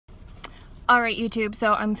Alright YouTube,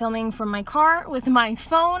 so I'm filming from my car with my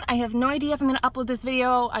phone. I have no idea if I'm going to upload this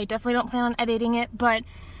video. I definitely don't plan on editing it, but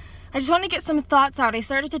I just want to get some thoughts out. I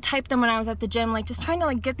started to type them when I was at the gym, like just trying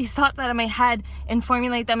to get these thoughts out of my head and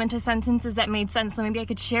formulate them into sentences that made sense, so maybe I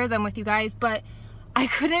could share them with you guys, but I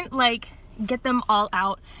couldn't get them all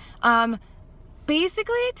out.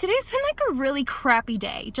 Basically, today's been a really crappy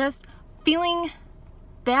day. Just feeling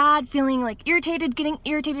bad, feeling irritated, getting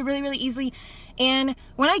irritated really easily. And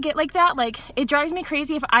when I get like that, it drives me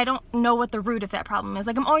crazy if I don't know what the root of that problem is.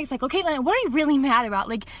 I'm always like, okay, Lena, what are you really mad about?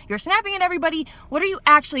 You're snapping at everybody. What are you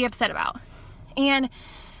actually upset about? And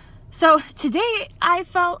so today I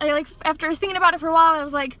felt after thinking about it for a while, I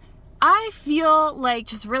was like, I feel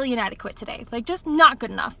just really inadequate today. Just not good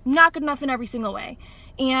enough. Not good enough in every single way.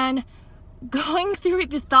 And going through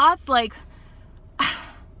the thoughts, I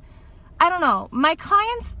don't know. My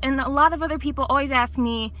clients and a lot of other people always ask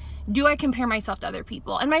me, do I compare myself to other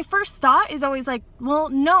people? And my first thought is always well,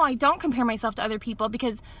 no, I don't compare myself to other people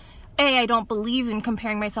because A, I don't believe in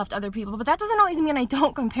comparing myself to other people, but that doesn't always mean I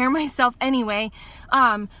don't compare myself anyway.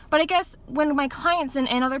 But I guess when my clients and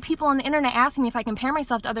other people on the internet ask me if I compare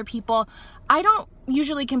myself to other people, I don't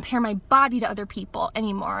usually compare my body to other people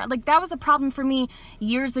anymore. That was a problem for me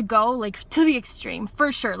years ago, to the extreme,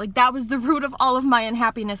 for sure. That was the root of all of my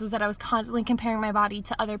unhappiness, was that I was constantly comparing my body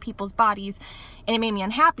to other people's bodies, and it made me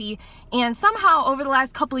unhappy. And somehow over the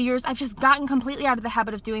last couple of years, I've just gotten completely out of the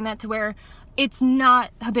habit of doing that, to where it's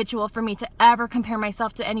not habitual for me to ever compare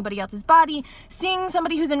myself to anybody else's body. Seeing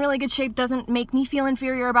somebody who's in really good shape doesn't make me feel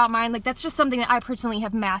inferior about mine. That's just something that I personally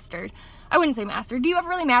have mastered. I wouldn't say master. Do you ever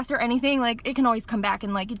really master anything? It can always come back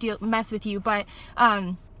and mess with you. But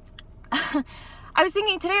I was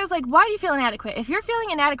thinking today, I was like, why do you feel inadequate? If you're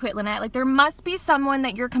feeling inadequate, Lynette, there must be someone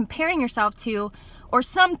that you're comparing yourself to, or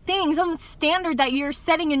something, some standard that you're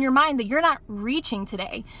setting in your mind that you're not reaching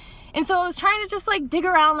today. And so I was trying to just dig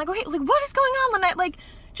around, okay, what is going on, Lynette?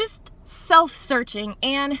 Just self-searching.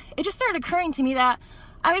 And it just started occurring to me that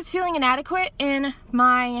I was feeling inadequate in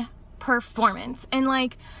my performance and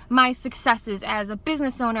my successes as a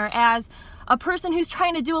business owner, as a person who's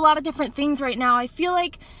trying to do a lot of different things right now. I feel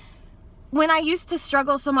like when I used to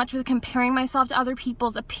struggle so much with comparing myself to other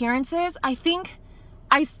people's appearances, I think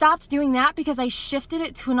I stopped doing that because I shifted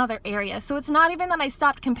it to another area. So it's not even that I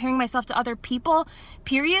stopped comparing myself to other people,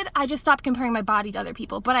 period. I just stopped comparing my body to other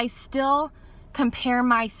people, but I still compare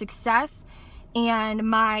my success and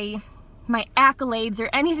my accolades, or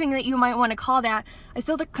anything that you might want to call that. I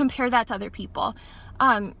still compare that to other people.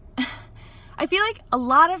 I feel like a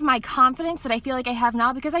lot of my confidence that I feel like I have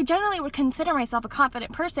now, because I generally would consider myself a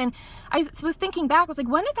confident person, I was thinking back, was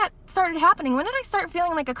when did that started happening? When did I start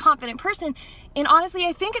feeling like a confident person? And honestly,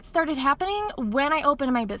 I think it started happening when I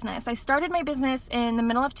opened my business. I started my business in the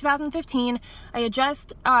middle of 2015. I had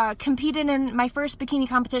just competed in my first bikini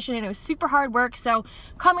competition, and it was super hard work. So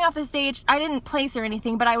coming off the stage, I didn't place or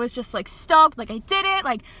anything, but I was just stoked, I did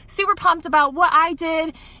it, super pumped about what I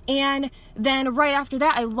did. And then right after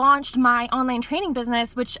that, I launched my online training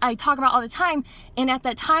business, which I talk about all the time. And at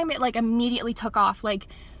that time, it immediately took off.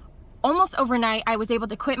 Almost overnight, I was able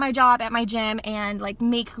to quit my job at my gym and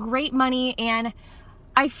make great money. And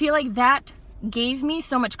I feel like that gave me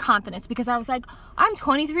so much confidence, because I was I'm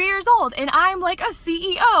 23 years old and I'm a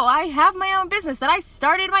CEO. I have my own business that I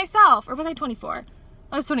started myself. Or was I 24?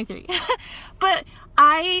 I was 23. But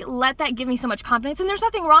I let that give me so much confidence, and there's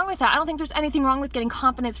nothing wrong with that. I don't think there's anything wrong with getting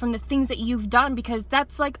confidence from the things that you've done, because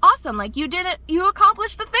that's awesome. You did it, you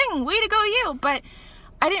accomplished the thing, way to go you. But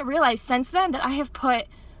I didn't realize since then that I have put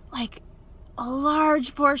a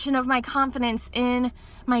large portion of my confidence in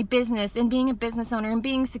my business, in being a business owner, and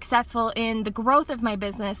being successful in the growth of my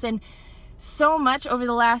business. And so much over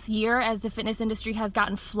the last year, as the fitness industry has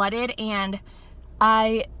gotten flooded, and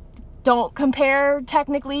I don't compare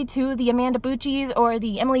technically to the Amanda Bucci's or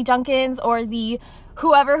the Emily Duncans or the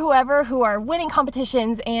whoever who are winning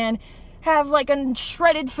competitions and have a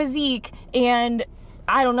shredded physique and,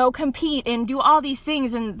 I don't know, compete and do all these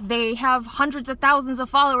things, and they have hundreds of thousands of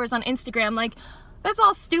followers on Instagram. That's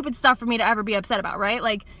all stupid stuff for me to ever be upset about, right?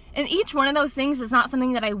 And each one of those things is not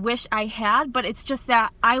something that I wish I had, but it's just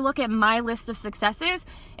that I look at my list of successes,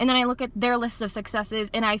 and then I look at their list of successes,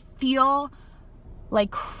 and I feel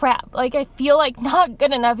crap. I feel not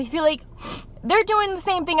good enough. I feel they're doing the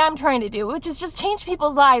same thing I'm trying to do, which is just change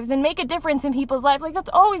people's lives and make a difference in people's lives. That's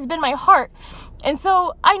always been my heart. And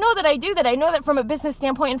so I know that I do that. I know that from a business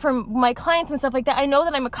standpoint and from my clients and stuff like that, I know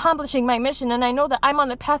that I'm accomplishing my mission, and I know that I'm on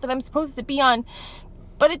the path that I'm supposed to be on.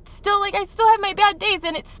 But it's still I still have my bad days,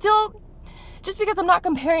 and it's still, just because I'm not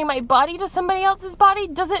comparing my body to somebody else's body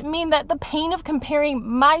doesn't mean that the pain of comparing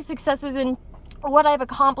my successes and what I've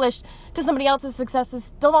accomplished to somebody else's successes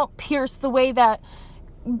still don't pierce the way that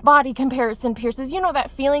body comparison pierces. You know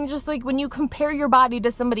that feeling, just like when you compare your body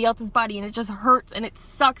to somebody else's body and it just hurts and it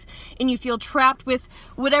sucks and you feel trapped with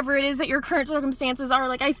whatever it is that your current circumstances are.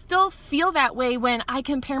 Like, I still feel that way when I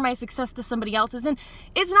compare my success to somebody else's, and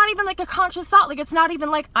it's not even like a conscious thought. Like, it's not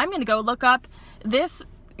even like I'm gonna go look up this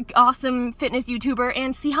awesome fitness YouTuber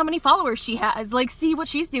and see how many followers she has, like see what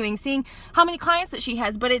she's doing, seeing how many clients that she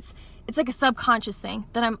has. But it's like a subconscious thing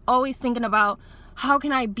that I'm always thinking about. How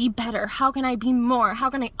can I be better? How can I be more? How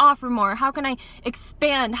can I offer more? How can I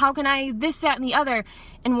expand? How can I this, that, and the other?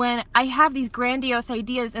 And when I have these grandiose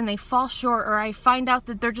ideas and they fall short, or I find out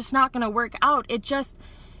that they're just not going to work out, it just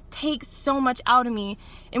takes so much out of me.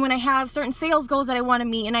 And when I have certain sales goals that I want to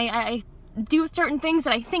meet, and I do certain things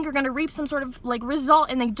that I think are going to reap some sort of like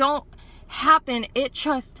result, and they don't happen, it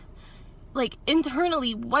just like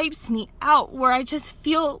internally wipes me out, where I just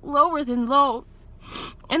feel lower than low.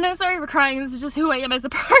 And I'm sorry for crying. This is just who I am as a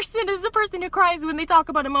person who cries when they talk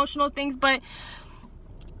about emotional things. But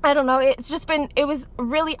I don't know, it's just been, it was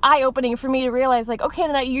really eye-opening for me to realize, like, okay,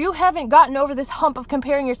 then you haven't gotten over this hump of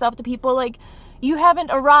comparing yourself to people. Like, you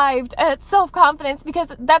haven't arrived at self-confidence,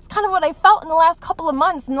 because that's kind of what I felt in the last couple of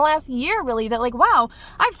months, in the last year really, that like, wow,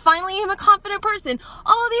 I finally am a confident person.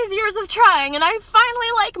 All these years of trying, and I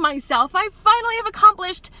finally like myself. I finally have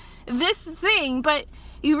accomplished this thing. But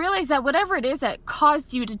you realize that whatever it is that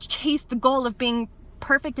caused you to chase the goal of being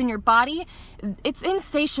perfect in your body, it's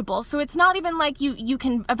insatiable. So it's not even like you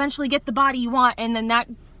can eventually get the body you want and then that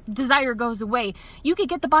desire goes away. You could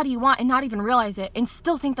get the body you want and not even realize it and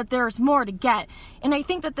still think that there's more to get. And I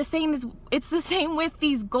think that it's the same with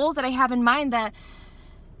these goals that I have in mind, that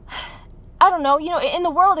I don't know, you know, in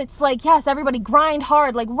the world it's like, yes, everybody grind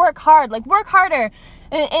hard, like work hard, like work harder.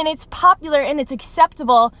 And it's popular and it's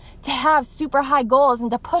acceptable to have super high goals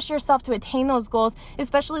and to push yourself to attain those goals,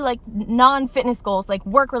 especially like non-fitness goals, like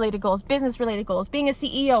work-related goals, business-related goals, being a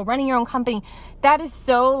CEO, running your own company. That is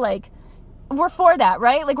so like, we're for that,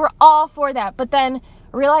 right? Like, we're all for that. But then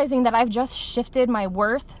realizing that I've just shifted my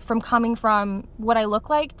worth from coming from what I look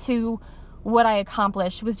like to what I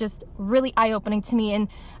accomplished was just really eye-opening to me. And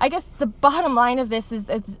I guess the bottom line of this is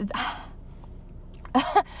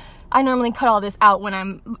I normally cut all this out when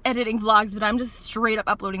I'm editing vlogs, but I'm just straight up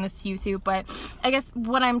uploading this to YouTube. But I guess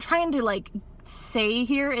what I'm trying to like say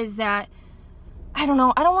here is that, I don't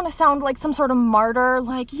know, I don't want to sound like some sort of martyr,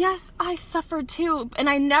 like, yes, I suffered too. And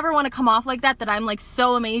I never want to come off like that I'm like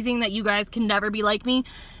so amazing that you guys can never be like me.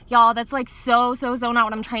 Y'all, that's like so not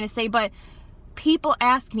what I'm trying to say. But people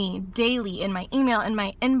ask me daily in my email, in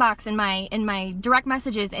my inbox, in my direct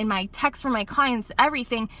messages, in my texts from my clients,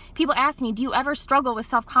 everything. People ask me, do you ever struggle with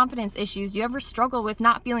self-confidence issues? Do you ever struggle with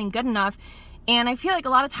not feeling good enough? And I feel like a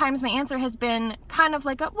lot of times my answer has been kind of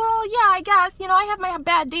like, well, yeah, I guess, you know, I have my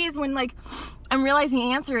bad days, when like I'm realizing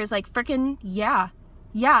the answer is like, freaking yeah.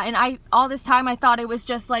 And all this time I thought it was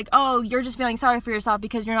just like, oh, you're just feeling sorry for yourself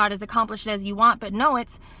because you're not as accomplished as you want. But no,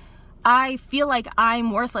 I feel like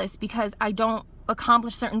I'm worthless because I don't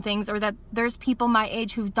accomplish certain things, or that there's people my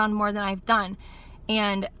age who've done more than I've done.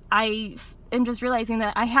 And I am just realizing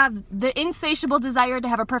that I have the insatiable desire to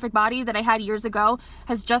have a perfect body that I had years ago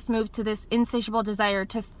has just moved to this insatiable desire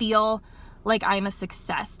to feel like I'm a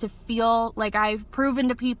success, to feel like I've proven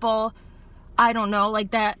to people, I don't know,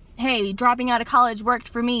 like that, hey, dropping out of college worked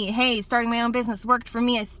for me. Hey, starting my own business worked for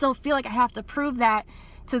me. I still feel like I have to prove that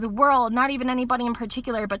to the world, not even anybody in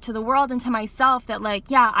particular, but to the world and to myself, that like,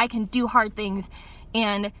 yeah, I can do hard things.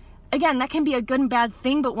 And again, that can be a good and bad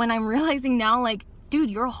thing, but when I'm realizing now, like, dude,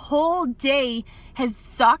 your whole day has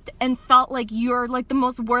sucked and felt like you're like the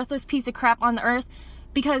most worthless piece of crap on the earth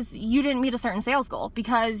because you didn't meet a certain sales goal,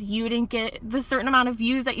 because you didn't get the certain amount of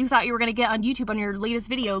views that you thought you were going to get on YouTube on your latest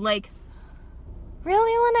video. Like,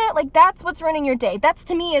 really, Lynette? Like, that's what's running your day? That's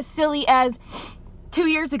to me as silly as 2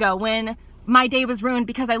 years ago when my day was ruined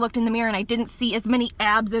because I looked in the mirror and I didn't see as many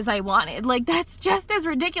abs as I wanted. Like, that's just as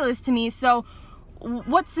ridiculous to me. So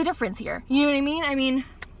what's the difference here? You know what I mean? I mean,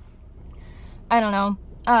 I don't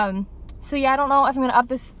know. So yeah, I don't know if I'm gonna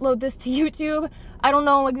upload this to YouTube. I don't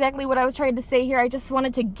know exactly what I was trying to say here. I just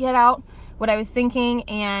wanted to get out what I was thinking.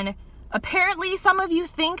 And apparently some of you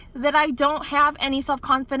think that I don't have any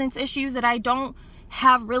self-confidence issues, that I don't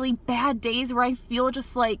have really bad days where I feel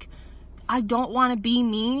just like I don't want to be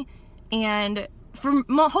me. And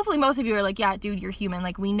hopefully most of you are like, yeah, dude, you're human.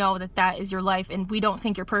 Like, we know that is your life and we don't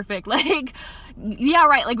think you're perfect. Like, yeah,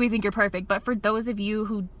 right, like we think you're perfect. But for those of you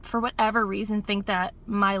who, for whatever reason, think that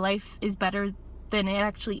my life is better than it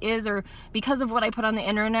actually is, or because of what I put on the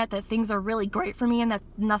internet, that things are really great for me and that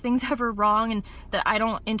nothing's ever wrong and that I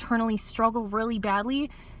don't internally struggle really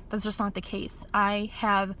badly, That's just not the case. I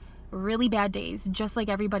have really bad days, just like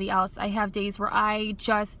everybody else. I have days where I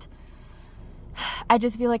just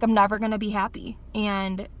feel like I'm never going to be happy.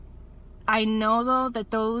 And I know, though,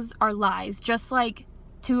 that those are lies. Just like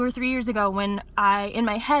 2 or 3 years ago when I, in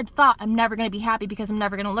my head, thought I'm never going to be happy because I'm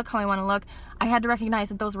never going to look how I want to look, I had to recognize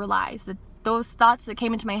that those were lies, that those thoughts that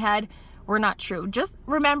came into my head were not true. Just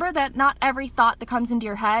remember that not every thought that comes into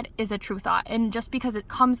your head is a true thought. And just because it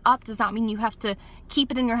comes up does not mean you have to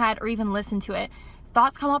keep it in your head or even listen to it.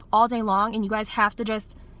 Thoughts come up all day long, and you guys have to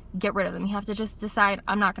just get rid of them. You have to just decide,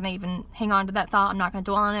 I'm not going to even hang on to that thought. I'm not going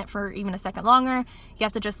to dwell on it for even a second longer. You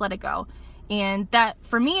have to just let it go. And that,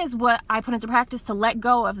 for me, is what I put into practice, to let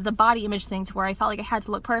go of the body image thing, to where I felt like I had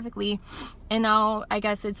to look perfectly. And now I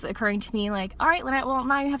guess it's occurring to me like, all right, Lynette, well,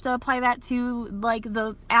 now you have to apply that to like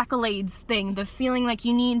the accolades thing, the feeling like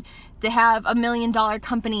you need to have $1 million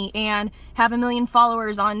company and have 1 million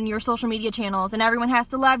followers on your social media channels, and everyone has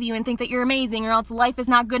to love you and think that you're amazing, or else life is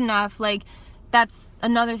not good enough. Like, that's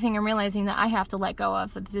another thing I'm realizing that I have to let go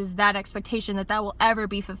of, is that expectation that will ever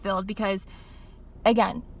be fulfilled. Because,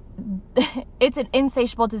 again, it's an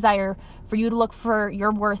insatiable desire for you to look for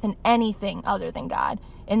your worth in anything other than God.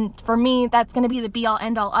 And for me, that's going to be the be all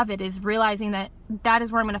end all of it, is realizing that that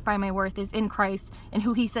is where I'm going to find my worth, is in Christ and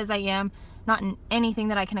who he says I am, not in anything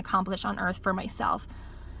that I can accomplish on earth for myself.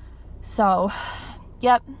 So,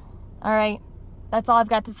 yep. All right. That's all I've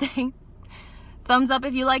got to say. Thumbs up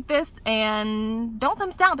if you like this, and don't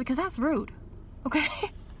thumbs down, because that's rude. Okay?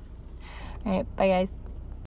 All right. Bye, guys.